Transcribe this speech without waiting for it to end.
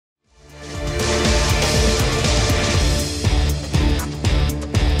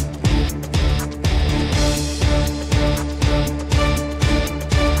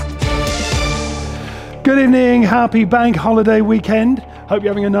happy bank holiday weekend. Hope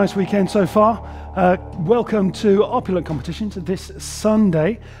you're having a nice weekend so far. Welcome to Opulent Competitions this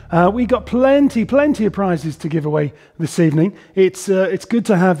Sunday. We got plenty of prizes to give away this evening. It's good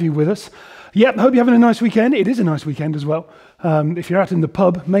to have you with us. Yep, hope you're having a nice weekend. It is a nice weekend as well. If you're out in the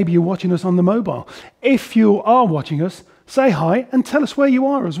pub, maybe you're watching us on the mobile. If you are watching us, say hi and tell us where you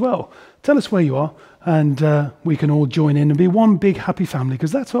are as well. Tell us where you are, and we can all join in and be one big happy family,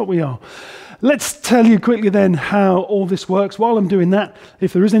 because that's what we are. Let's tell you quickly then how all this works. While I'm doing that,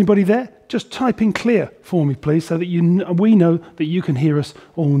 if there is anybody there, just type in clear for me, please, so that we know that you can hear us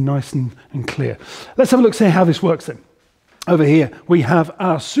all nice and clear. Let's have a look, see how this works then. Over here, we have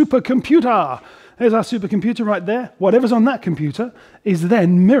our supercomputer. There's our supercomputer right there. Whatever's on that computer is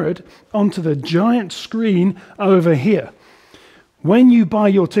then mirrored onto the giant screen over here. When you buy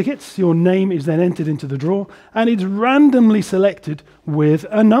your tickets, your name is then entered into the draw, and it's randomly selected with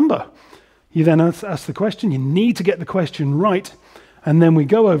a number. You then ask the question. You need to get the question right, and then we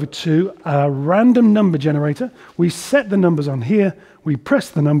go over to our random number generator. We set the numbers on here, we press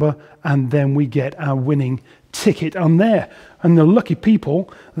the number, and then we get our winning ticket on there. And the lucky people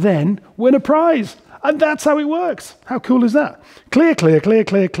then win a prize. And that's how it works. How cool is that? Clear, clear, clear,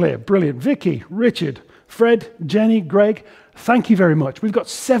 clear, clear. Brilliant. Vicky, Richard, Fred, Jenny, Greg, thank you very much. We've got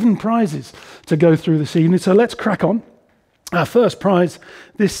 7 prizes to go through this evening, so let's crack on. Our first prize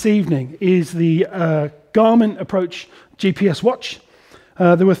this evening is the Garmin Approach GPS watch.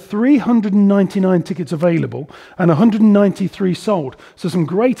 There were 399 tickets available and 193 sold, so some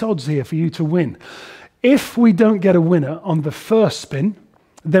great odds here for you to win. If we don't get a winner on the first spin,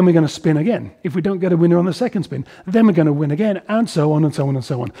 then we're going to spin again. If we don't get a winner on the second spin, then we're going to win again, and so on and so on and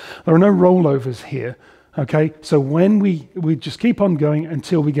so on. There are no rollovers here, okay? So when we just keep on going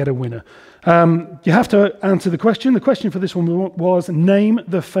until we get a winner. You have to answer the question. The question for this one was, name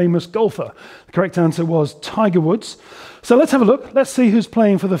the famous golfer. The correct answer was Tiger Woods. So let's have a look. Let's see who's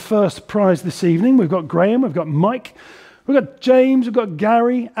playing for the first prize this evening. We've got Graham, we've got Mike, we've got James, we've got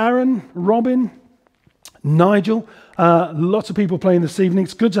Gary, Aaron, Robin, Nigel. Lots of people playing this evening.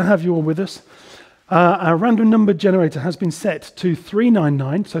 It's good to have you all with us. Our random number generator has been set to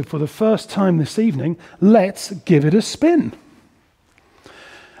 399. So for the first time this evening, let's give it a spin.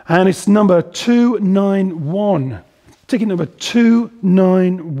 And it's number 291. Ticket number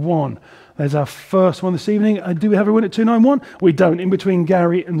 291. There's our first one this evening. Do we have a win at 291? We don't, in between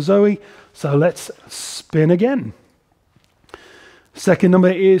Gary and Zoe. So let's spin again. Second number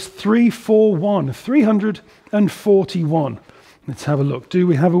is 341. 341. Let's have a look. Do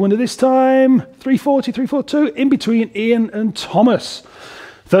we have a winner this time? 340, 342, in between Ian and Thomas.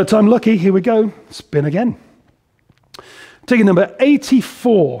 Third time lucky. Here we go. Spin again. Ticket number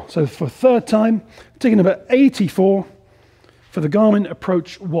 84. So for third time, ticket number 84 for the Garmin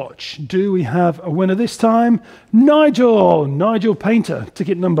Approach watch. Do we have a winner this time? Nigel Painter,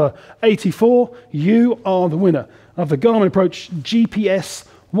 ticket number 84. You are the winner of the Garmin Approach GPS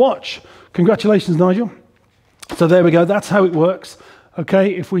watch. Congratulations, Nigel. So there we go. That's how it works.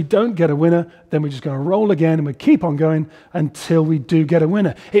 Okay, if we don't get a winner, then we're just going to roll again and we keep on going until we do get a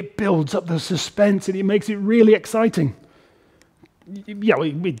winner. It builds up the suspense and it makes it really exciting. Yeah, well,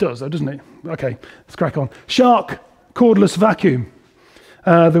 it does, though, doesn't it? Okay, let's crack on. Shark Cordless Vacuum.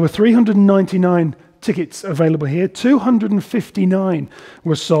 There were 399 tickets available here. 259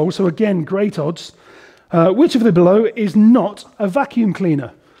 were sold. So again, great odds. Which of the below is not a vacuum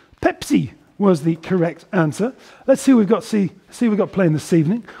cleaner? Pepsi was the correct answer. Let's see who we've got. See we've got playing this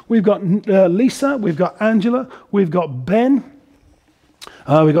evening. We've got Lisa. We've got Angela. We've got Ben.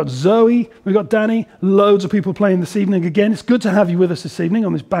 We've got Zoe, we've got Danny, loads of people playing this evening. Again, it's good to have you with us this evening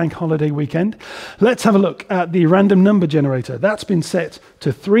on this bank holiday weekend. Let's have a look at the random number generator. That's been set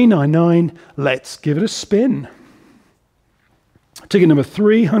to 399. Let's give it a spin. Ticket number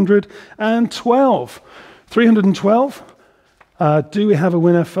 312. 312. Do we have a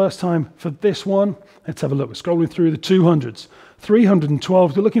winner first time for this one? Let's have a look. We're scrolling through the 200s.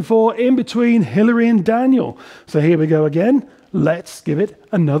 312 we're looking for, in between Hillary and Daniel. So here we go again. Let's give it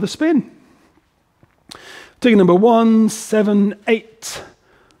another spin. Ticket number 178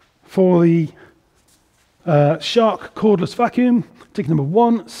 for the Shark Cordless Vacuum. Ticket number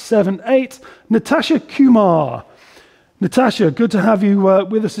 178, Natasha Kumar. Natasha, good to have you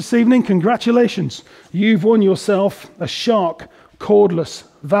with us this evening. Congratulations. You've won yourself a Shark Cordless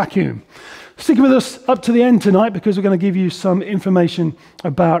Vacuum. Stick with us up to the end tonight, because we're going to give you some information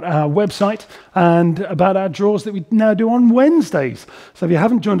about our website and about our draws that we now do on Wednesdays. So if you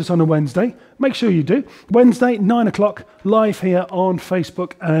haven't joined us on a Wednesday, make sure you do. Wednesday, 9 o'clock, live here on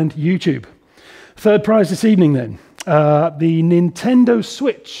Facebook and YouTube. Third prize this evening then, the Nintendo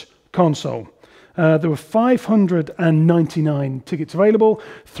Switch console. There were 599 tickets available,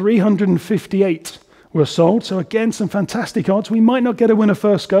 358 were sold. So again, some fantastic odds. We might not get a winner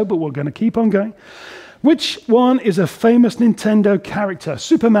first go, but we're going to keep on going. Which one is a famous Nintendo character?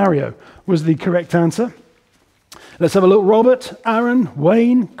 Super Mario was the correct answer. Let's have a look. Robert, Aaron,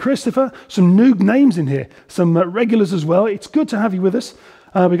 Wayne, Christopher, some new names in here, some regulars as well. It's good to have you with us.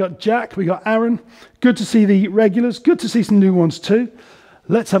 We got Jack, we got Aaron. Good to see the regulars. Good to see some new ones too.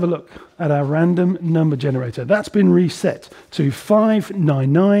 Let's have a look at our random number generator. That's been reset to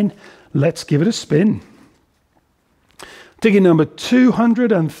 599. Let's give it a spin. Ticket number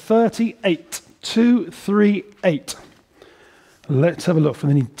 238. 238. Let's have a look for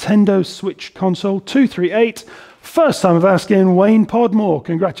the Nintendo Switch console. 238. First time of asking, Wayne Podmore.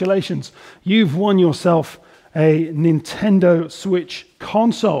 Congratulations. You've won yourself a Nintendo Switch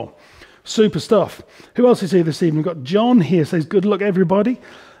console. Super stuff. Who else is here this evening? We've got John here. Says, good luck, everybody.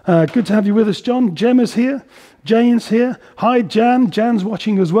 Good to have you with us, John. Gemma's here. Jane's here. Hi, Jan. Jan's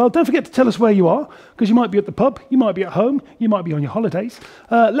watching as well. Don't forget to tell us where you are, because you might be at the pub, you might be at home, you might be on your holidays.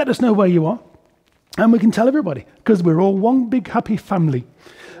 Let us know where you are, and we can tell everybody, because we're all one big happy family.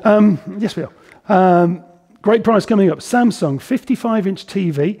 Yes, we are. Great prize coming up. Samsung 55-inch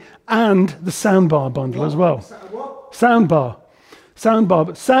TV and the soundbar bundle as well. What? Soundbar.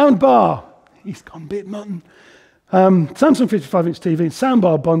 Soundbar. He's gone bit mutton. Samsung 55-inch TV and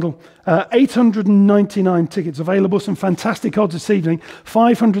soundbar bundle. 899 tickets available. Some fantastic odds this evening.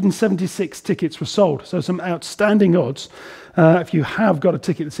 576 tickets were sold. So some outstanding odds. If you have got a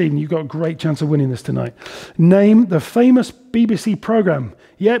ticket this evening, you've got a great chance of winning this tonight. Name the famous BBC programme.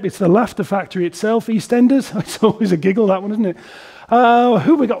 Yep, it's the Laughter Factory itself, EastEnders. It's always a giggle, that one, isn't it?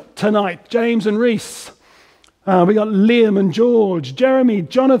 Who we got tonight? James and Reese. We got Liam and George, Jeremy,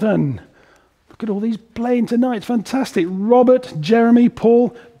 Jonathan. Look at all these playing tonight. It's fantastic. Robert, Jeremy,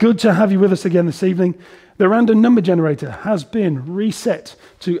 Paul, good to have you with us again this evening. The random number generator has been reset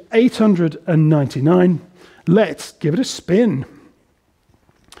to 899. Let's give it a spin.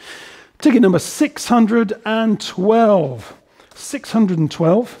 Ticket number 612.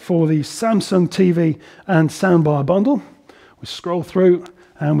 612 for the Samsung TV and soundbar bundle. We scroll through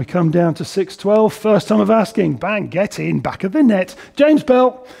and we come down to 612. First time of asking. Bang, get in, back of the net. James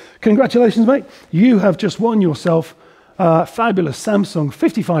Bell, congratulations, mate. You have just won yourself a fabulous Samsung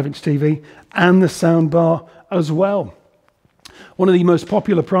 55-inch TV and the soundbar as well. One of the most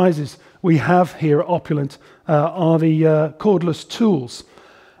popular prizes we have here at Opulent are the cordless tools.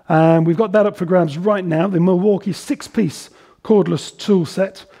 And we've got that up for grabs right now, the Milwaukee 6-piece cordless tool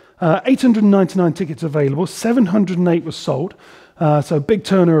set. 899 tickets available, 708 was sold. So big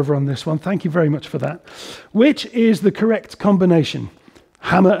turnover on this one. Thank you very much for that. Which is the correct combination?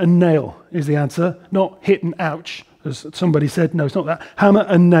 Hammer and nail is the answer, not hit and ouch, as somebody said. No, it's not that. Hammer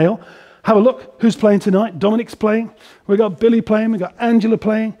and nail. Have a look. Who's playing tonight? Dominic's playing. We've got Billy playing. We've got Angela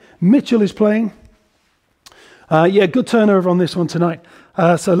playing. Mitchell is playing. Yeah, good turnover on this one tonight.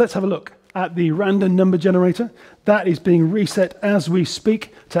 So let's have a look at the random number generator. That is being reset as we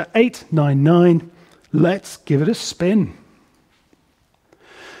speak to 899. Let's give it a spin.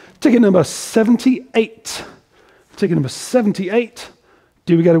 Ticket number 78. Ticket number 78.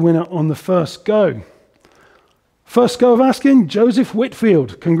 Do we get a winner on the first go? First go of asking, Joseph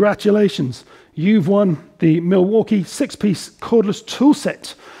Whitfield. Congratulations. You've won the Milwaukee 6-piece cordless tool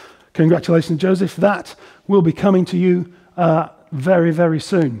set. Congratulations, Joseph. That will be coming to you very, very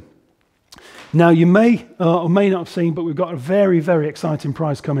soon. Now, you may or may not have seen, but we've got a very, very exciting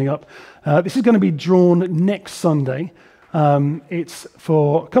prize coming up. This is going to be drawn next Sunday. It's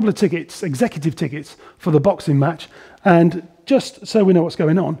for a couple of tickets, executive tickets, for the boxing match. And just so we know what's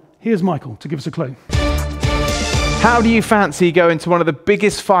going on, here's Michael to give us a clue. How do you fancy going to one of the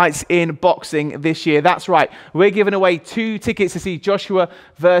biggest fights in boxing this year? That's right, we're giving away 2 tickets to see Joshua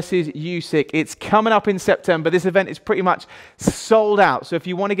versus Usyk. It's coming up in September. This event is pretty much sold out. So if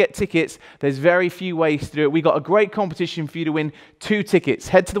you want to get tickets, there's very few ways to do it. We've got a great competition for you to win 2 tickets.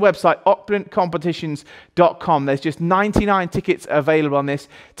 Head to the website, opulentcompetitions.com. There's just 99 tickets available on this.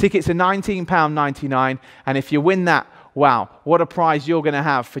 Tickets are £19.99. And if you win that, wow, what a prize you're going to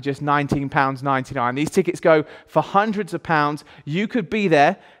have for just £19.99. These tickets go for hundreds of pounds. You could be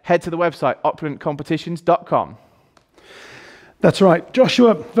there. Head to the website, opulentcompetitions.com. That's right.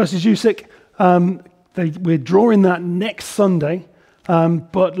 Joshua versus Usyk. We're drawing that next Sunday.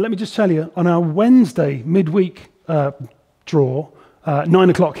 But let me just tell you, on our Wednesday midweek draw, 9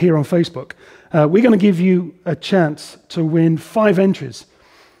 o'clock here on Facebook, we're going to give you a chance to win 5 entries.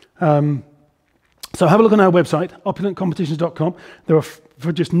 So have a look on our website, opulentcompetitions.com. There are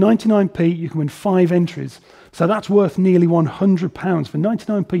For just 99p, you can win 5 entries. So that's worth nearly £100. For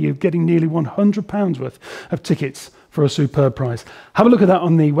 99p, you're getting nearly £100 worth of tickets for a superb prize. Have a look at that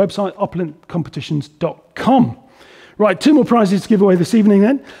on the website, opulentcompetitions.com. Right, 2 more prizes to give away this evening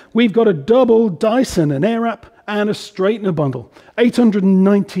then. We've got a double Dyson, an Airwrap, and a straightener bundle.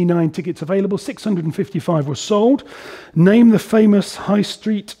 899 tickets available, 655 were sold. Name the famous high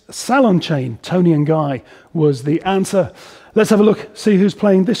street salon chain. Tony and Guy was the answer. Let's have a look, see who's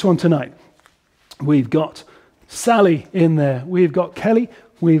playing this one tonight. We've got Sally in there. We've got Kelly.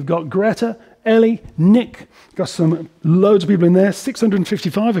 We've got Greta, Ellie, Nick. Got some loads of people in there.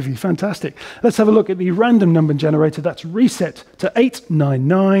 655 of you. Fantastic. Let's have a look at the random number generator. That's reset to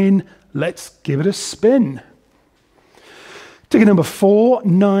 899. Let's give it a spin. Ticket number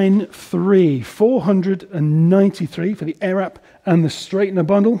 493. 493 for the Airwrap and the straightener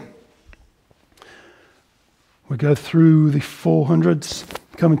bundle. We go through the 400s,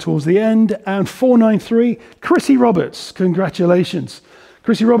 coming towards the end, and 493, Crissie Roberts. Congratulations.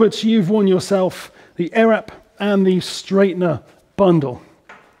 Crissie Roberts, you've won yourself the Airwrap and the straightener bundle.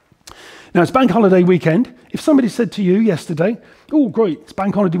 Now, it's bank holiday weekend. If somebody said to you yesterday, oh, great, it's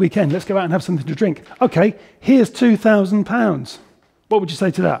bank holiday weekend, let's go out and have something to drink. Okay, here's £2,000. What would you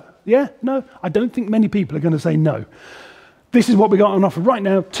say to that? Yeah? No? I don't think many people are going to say no. This is what we got on offer right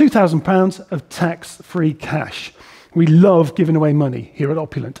now, £2,000 of tax-free cash. We love giving away money here at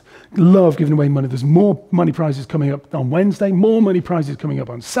Opulent. Love giving away money. There's more money prizes coming up on Wednesday, more money prizes coming up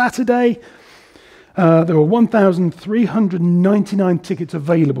on Saturday. There were 1,399 tickets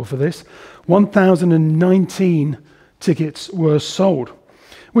available for this. 1,019 tickets were sold.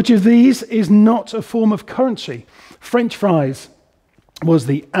 Which of these is not a form of currency? French fries was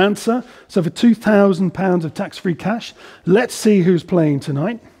the answer. So for £2,000 of tax-free cash, let's see who's playing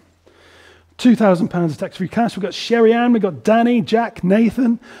tonight. £2,000 of tax-free cash. We've got Sherry Ann, we've got Danny, Jack,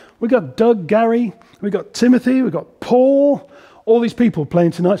 Nathan, we've got Doug, Gary, we've got Timothy, we've got Paul. All these people playing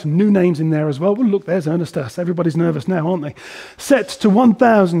tonight, some new names in there as well. Well, look, there's Ernest. Everybody's nervous now, aren't they? Set to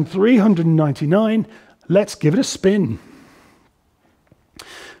 1,399. Let's give it a spin.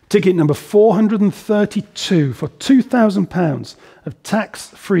 Ticket number 432 for £2,000 of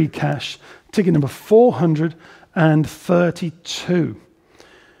tax-free cash. Ticket number 432.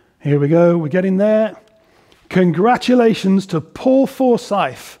 Here we go, we're getting there. Congratulations to Paul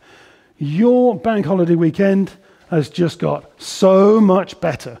Forsyth. Your bank holiday weekend has just got so much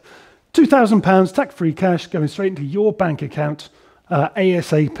better. £2,000 tax-free cash going straight into your bank account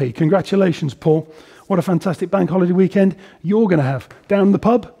ASAP. Congratulations, Paul. What a fantastic bank holiday weekend you're going to have. Down the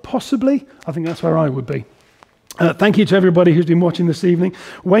pub, possibly? I think that's where I would be. Thank you to everybody who's been watching this evening.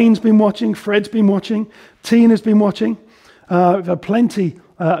 Wayne's been watching, Fred's been watching, Tina's been watching. We've had plenty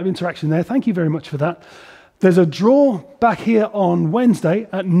of interaction there. Thank you very much for that. There's a draw back here on Wednesday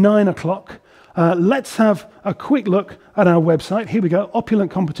at 9 o'clock. Let's have a quick look at our website. Here we go,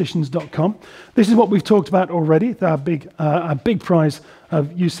 opulentcompetitions.com. This is what we've talked about already, our big prize of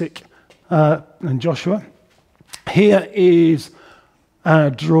Usyk and Joshua. Here is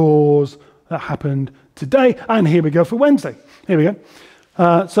our draws that happened today, and here we go for Wednesday. Here we go.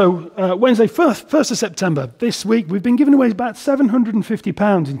 Wednesday, 1st of September, this week, we've been giving away about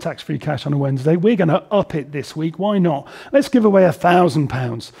 £750 in tax-free cash on a Wednesday. We're going to up it this week. Why not? Let's give away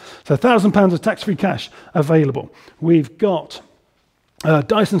 £1,000. So £1,000 of tax-free cash available. We've got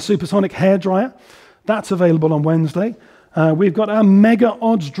Dyson Supersonic hairdryer. That's available on Wednesday. We've got our mega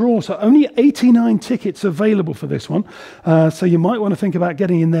odds draw, so only 89 tickets available for this one. So you might want to think about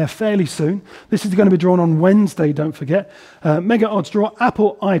getting in there fairly soon. This is going to be drawn on Wednesday, don't forget. Mega odds draw,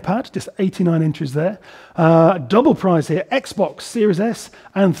 Apple iPad, just 89 entries there. Double prize here, Xbox Series S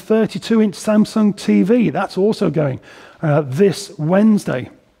and 32-inch Samsung TV. That's also going this Wednesday.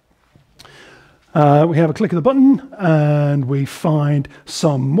 We have a click of the button and we find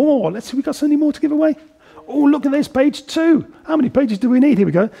some more. Let's see, we've got any more to give away. Oh, look at this, page 2. How many pages do we need? Here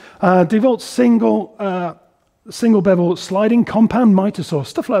we go. DeWalt single bevel sliding compound mitre saw.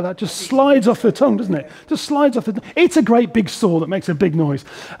 Stuff like that just slides off the tongue, doesn't it? Just slides off the tongue. It's a great big saw that makes a big noise.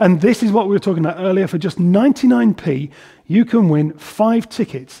 And this is what we were talking about earlier. For just 99p, you can win 5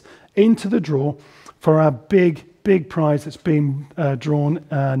 tickets into the draw for our big prize that's being drawn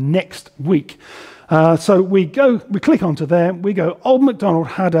next week. So we click onto there. We go, Old MacDonald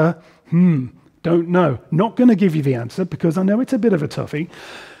had a, don't know. Not going to give you the answer because I know it's a bit of a toughie.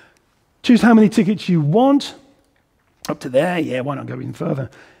 Choose how many tickets you want. Up to there. Yeah, why not go even further?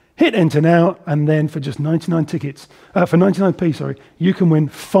 Hit enter now, and then for just 99 tickets, for 99p, sorry, you can win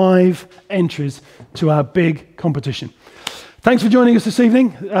 5 entries to our big competition. Thanks for joining us this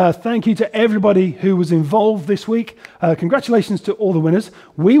evening. Thank you to everybody who was involved this week. Congratulations to all the winners.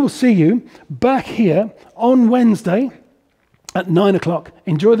 We will see you back here on Wednesday at 9 o'clock.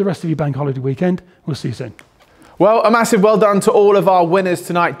 Enjoy the rest of your bank holiday weekend. We'll see you soon. Well, a massive well done to all of our winners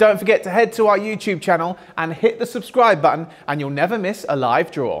tonight. Don't forget to head to our YouTube channel and hit the subscribe button, and you'll never miss a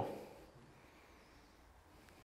live draw.